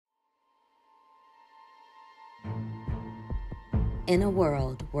in a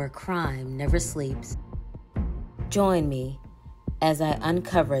world where crime never sleeps. Join me as I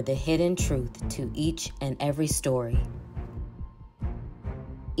uncover the hidden truth to each and every story.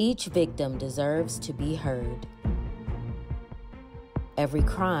 Each victim deserves to be heard. Every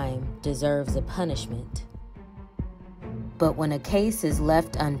crime deserves a punishment. But when a case is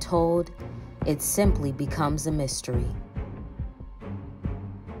left untold, it simply becomes a mystery.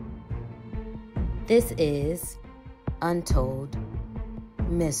 This is Untold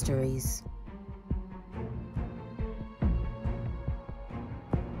Mysteries.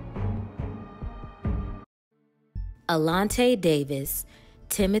 Alunte Davis,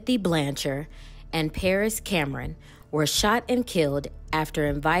 Timothy Blancher, and Paris Cameron were shot and killed after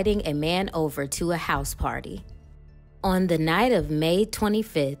inviting a man over to a house party. On the night of May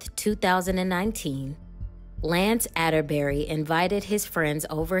 25, 2019, Lance Atterbury invited his friends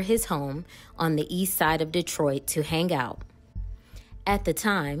over his home on the east side of Detroit to hang out. At the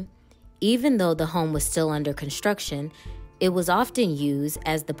time, even though the home was still under construction, it was often used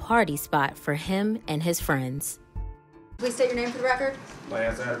as the party spot for him and his friends. Please state your name for the record.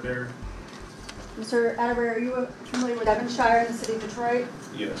 Lance Atterbury. Mr. Atterbury, are you familiar with Devonshire in the city of Detroit?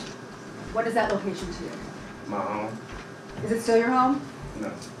 Yes. What is that location to you? My home. Is it still your home?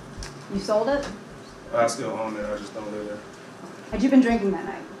 No. You sold it? I still own it. I just don't live there. Had you been drinking that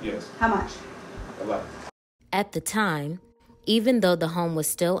night? Yes. How much? A lot. At the time, even though the home was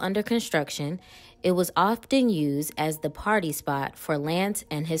still under construction, it was often used as the party spot for Lance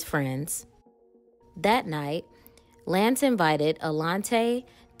and his friends. That night, Lance invited Aluntè,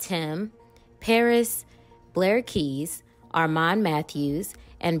 Tim, Paris, Blair Keys, Armand Matthews,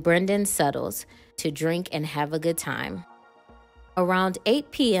 and Brendan Suttles to drink and have a good time. Around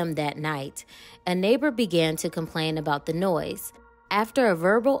 8 p.m. that night, a neighbor began to complain about the noise. After a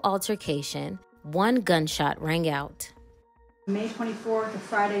verbal altercation, one gunshot rang out. May 24th, a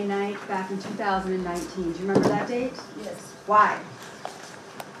Friday night back in 2019. Do you remember that date? Yes. Why?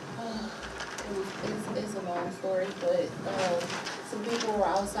 It's a long story, but some people were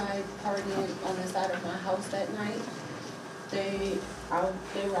outside partying on the side of my house that night. They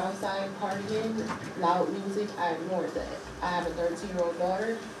were outside partying, loud music. I ignored that. I have a 13-year-old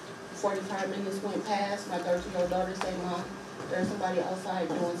daughter. 45 minutes went past. My 13-year-old daughter said, "Mom, there's somebody outside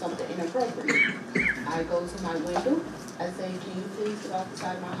doing something inappropriate." I go to my window. I say, "Can you please get off the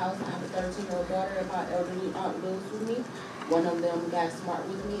side of my house? I have a 13-year-old daughter and my elderly aunt lives with me." One of them got smart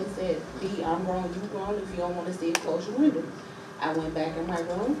with me and said, "B, I'm grown, you grown. If you don't want to see it, close your window." I went back in my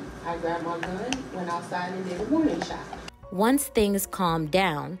room. I grabbed my gun, went outside and did a warning shot. Once things calmed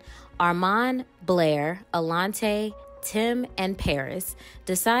down, Armand, Blair, Aluntè, Tim, and Paris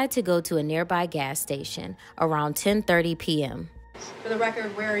decided to go to a nearby gas station around 10:30 p.m. For the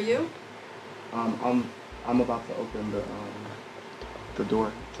record, where are you? I'm about to open the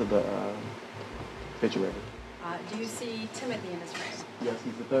door to the refrigerator. Do you see Timothy in his frame? Yes,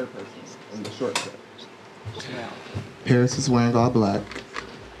 he's the third person in the short set. Paris is wearing all black,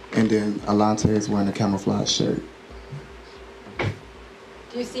 and then Aluntè is wearing a camouflage shirt.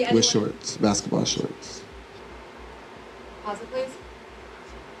 Do you see anyone? With shorts, basketball shorts. Pause it, please.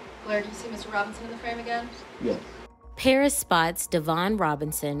 Blair, do you see Mr. Robinson in the frame again? Yes. Paris spots Devon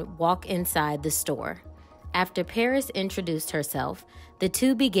Robinson walk inside the store. After Paris introduced herself, the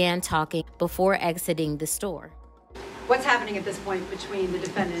two began talking before exiting the store. What's happening at this point between the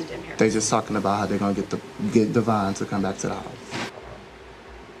defendant and Paris? They're just talking about how they're gonna get Devon to come back to the house. What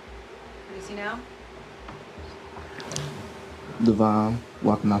do you see now? Devon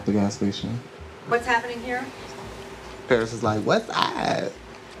walking out the gas station. What's happening here? Paris is like, "What's that?"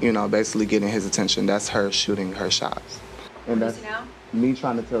 You know, basically getting his attention. That's her shooting her shots. And What that's do you see now? me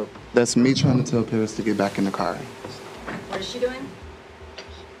trying to tell Paris to get back in the car. What is she doing?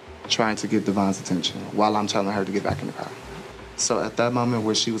 Trying to get Devon's attention while I'm telling her to get back in the car. So at that moment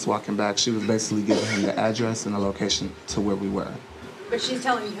where she was walking back, she was basically giving him the address and the location to where we were. But she's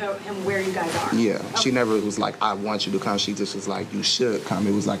telling him where you guys are? Yeah, Okay. she never was like, "I want you to come." She just was like, "You should come."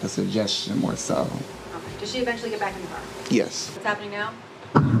 It was like a suggestion more so. Okay. Does she eventually get back in the car? Yes. What's happening now?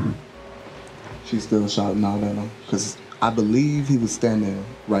 She's still shouting out at him because I believe he was standing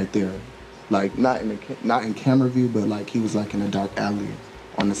right there, like not in camera view, but like he was like in a dark alley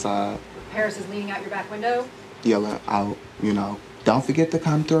on the side. Paris is leaning out your back window? Yelling out, "Don't forget to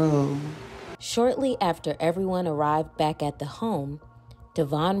come through." Shortly after everyone arrived back at the home,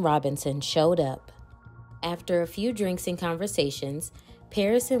 Devon Robinson showed up. After a few drinks and conversations,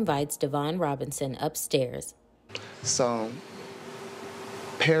 Paris invites Devon Robinson upstairs. So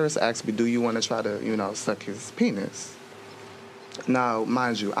Paris asked me, "Do you want to try to, suck his penis?" Now,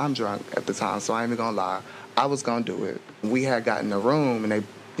 mind you, I'm drunk at the time, so I ain't even gonna lie. I was gonna do it. We had gotten a room and they,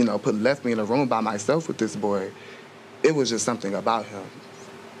 left me in a room by myself with this boy. It was just something about him.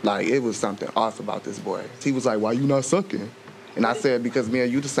 Like, it was something off about this boy. He was like, why you not sucking? And I said, because me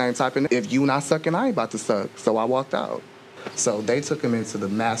and you the same type of, if you not sucking, I ain't about to suck. So I walked out. So they took him into the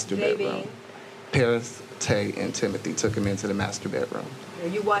master bedroom. Paris, Tay, and Timothy took him into the master bedroom. Are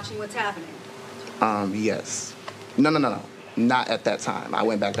you watching what's happening? Yes. No. Not at that time. I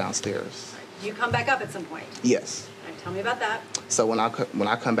went back downstairs. You come back up at some point? Yes. Right, tell me about that. So when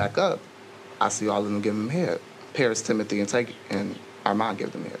I come back up, I see all of them giving him head. Paris, Timothy, and Tay, and Armand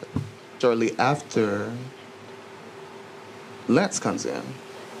give them head. Shortly after, Lance comes in.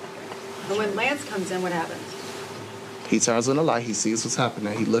 And when Lance comes in, what happens? He turns on the light, he sees what's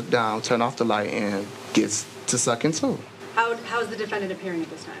happening, he looked down, turned off the light, and gets to sucking too. How's the defendant appearing at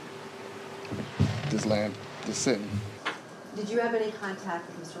this time? Just sitting. Did you have any contact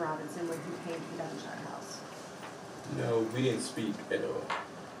with Mr. Robinson when he came to the Blanchard house? No, we didn't speak at all.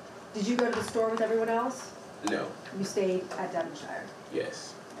 Did you go to the store with everyone else? No. You stayed at Devonshire?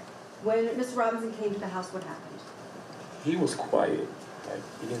 Yes. When Mr. Robinson came to the house, what happened? He was quiet. Like,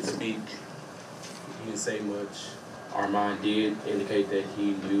 he didn't speak. He didn't say much. Armand did indicate that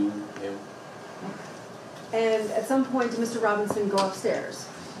he knew him. And at some point, did Mr. Robinson go upstairs?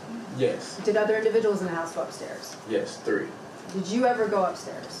 Yes. Did other individuals in the house go upstairs? Yes, 3. Did you ever go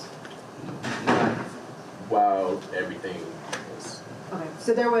upstairs? Not while everything was... Okay,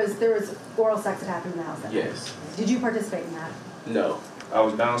 so there was oral sex that happened in the house that night? Yes. Did you participate in that? No. I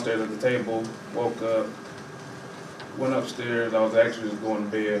was downstairs at the table, woke up, went upstairs. I was actually just going to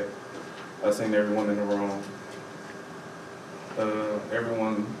bed. I seen everyone in the room.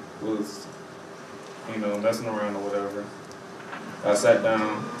 Everyone was, messing around or whatever. I sat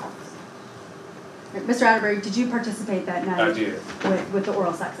down. Mr. Atterbury, did you participate that night? I did. With the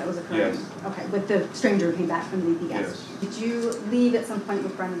oral sex that was occurring? Yes. Okay, with the stranger who came back from the guest? Yes. Did you leave at some point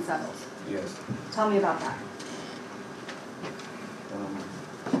with Brendan Settles? Yes. Tell me about that.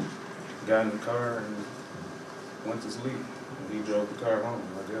 Got in the car and went to sleep. He drove the car home,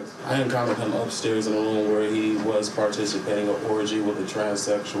 I guess. I encountered him upstairs in a room where he was participating in an orgy with a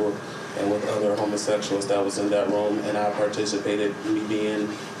transsexual and with other homosexuals that was in that room, and I participated, me being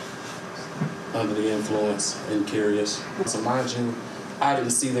under the influence and curious. So mind you, I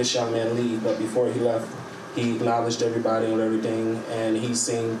didn't see this young man leave, but before he left, he acknowledged everybody and everything, and he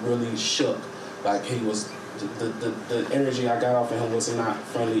seemed really shook. Like he was, the energy I got off of him was not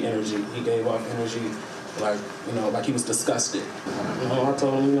friendly energy. He gave off energy like he was disgusted. I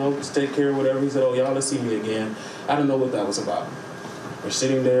told him, just take care of whatever. He said, oh, y'all, let's see me again. I don't know what that was about. We're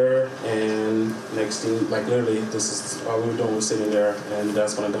sitting there, and next thing, literally, this is all we were doing was sitting there, and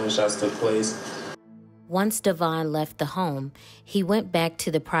that's when the gunshots took place. Once Devon left the home, he went back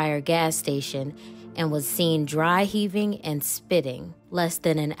to the prior gas station and was seen dry heaving and spitting. Less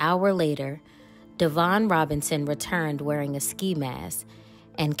than an hour later, Devon Robinson returned wearing a ski mask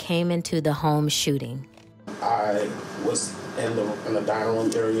and came into the home shooting. I was in the dining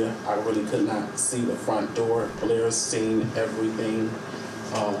room area. I really could not see the front door. Blair's seen everything.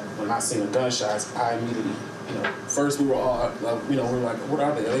 When I seen the gunshots, I immediately, first we were all, we were like, what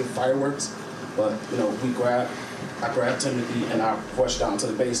are they? Are they fireworks? But, I grabbed Timothy and I rushed down to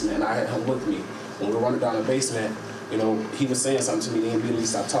the basement and I had him with me. When we were running down the basement, he was saying something to me, he immediately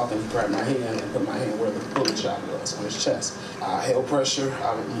stopped talking. He grabbed my hand and put my hand where the bullet shot was, on his chest. I held pressure.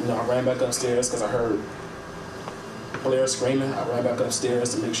 I ran back upstairs because I heard Blair screaming. I ran back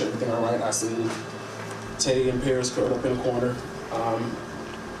upstairs to make sure everything all right. I seen Tay and Paris curled up in the corner.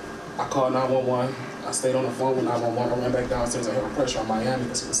 I called 911. I stayed on the phone with 911. I ran back downstairs. I held pressure on Miami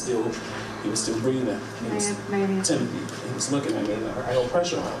because he was still breathing. Timothy, he was looking at me, and I held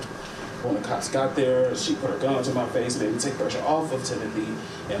pressure on him. When the cops got there, she put her gun to my face, made me take pressure off of Timothy,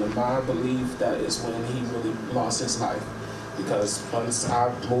 and in my belief, that is when he really lost his life. Because once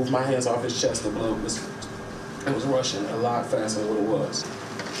I moved my hands off his chest, the blood was rushing a lot faster than what it was.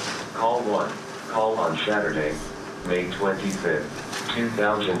 Call 1. Call on Saturday, May 25th,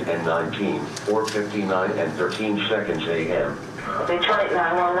 2019, 4:59 and 13 seconds a.m. Detroit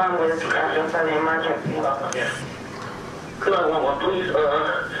 911 with for the emergency. Could I want one, please?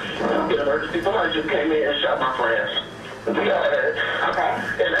 Get emergency. Somebody just came in and shot my friends. Okay.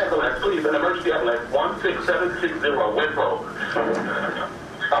 An ambulance, please. An emergency ambulance. 16760 Winthrop.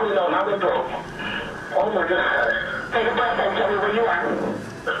 No, not Winthrop. Oh my God. Take a breath and tell me where you are.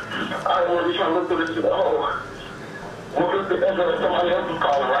 I want to be trying to look through this. Oh. Well, somebody else is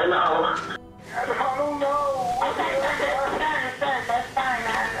calling right now. I don't know. Okay, that's fine.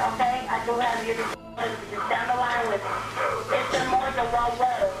 Okay, I do have you. Just down the line with it. It's the more the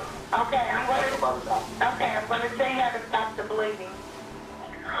well. Okay, I'm gonna tell you how to stop the bleeding.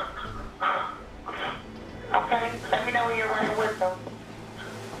 Okay, let me know when you're running with them.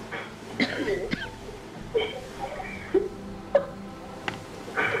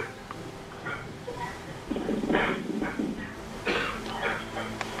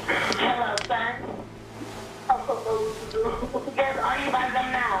 Hello, son. Yes, are you by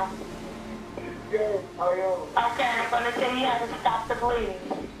them now? Yes, I am. Okay, I'm gonna tell you how to stop the bleeding.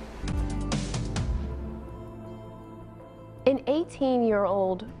 An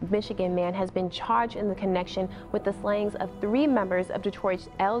 18-year-old Michigan man has been charged in the connection with the slayings of 3 members of Detroit's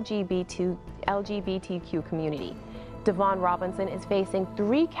LGBTQ community. Devon Robinson is facing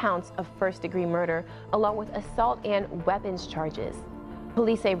 3 counts of first-degree murder, along with assault and weapons charges.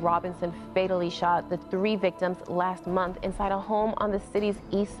 Police say Robinson fatally shot the 3 victims last month inside a home on the city's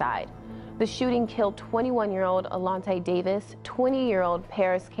east side. The shooting killed 21-year-old Alunte Davis, 20-year-old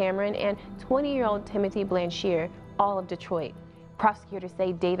Paris Cameron, and 20-year-old Timothy Blanchard, all of Detroit. Prosecutors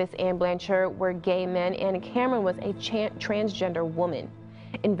say Davis and Blancher were gay men and Cameron was a transgender woman.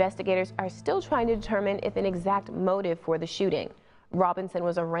 Investigators are still trying to determine if an exact motive for the shooting. Robinson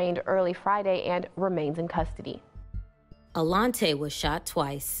was arraigned early Friday and remains in custody. Aluntè was shot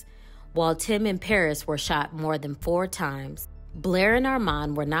twice, while Tim and Paris were shot more than 4 times. Blair and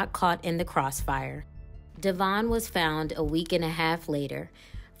Armand were not caught in the crossfire. Devon was found a week and a half later.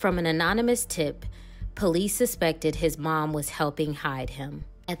 From an anonymous tip, police suspected his mom was helping hide him.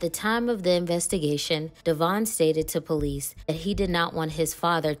 At the time of the investigation, Devon stated to police that he did not want his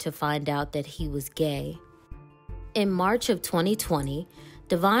father to find out that he was gay. In March of 2020,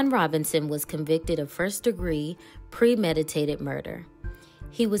 Devon Robinson was convicted of first-degree premeditated murder.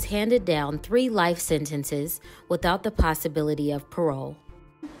 He was handed down 3 life sentences without the possibility of parole.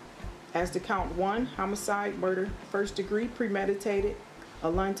 As to count 1, homicide, murder, first-degree premeditated,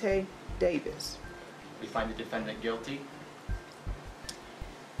 Alunte Davis. We find the defendant guilty.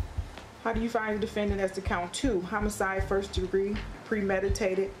 How do you find the defendant as to count 2, homicide, first-degree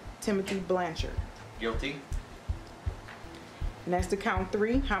premeditated, Timothy Blanchard? Guilty. And as to count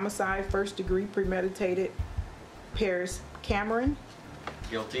 3, homicide, first-degree premeditated, Paris Cameron?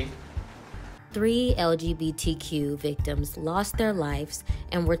 Guilty. 3 LGBTQ victims lost their lives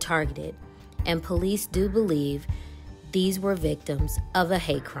and were targeted, and police do believe these were victims of a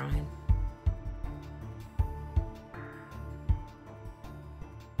hate crime.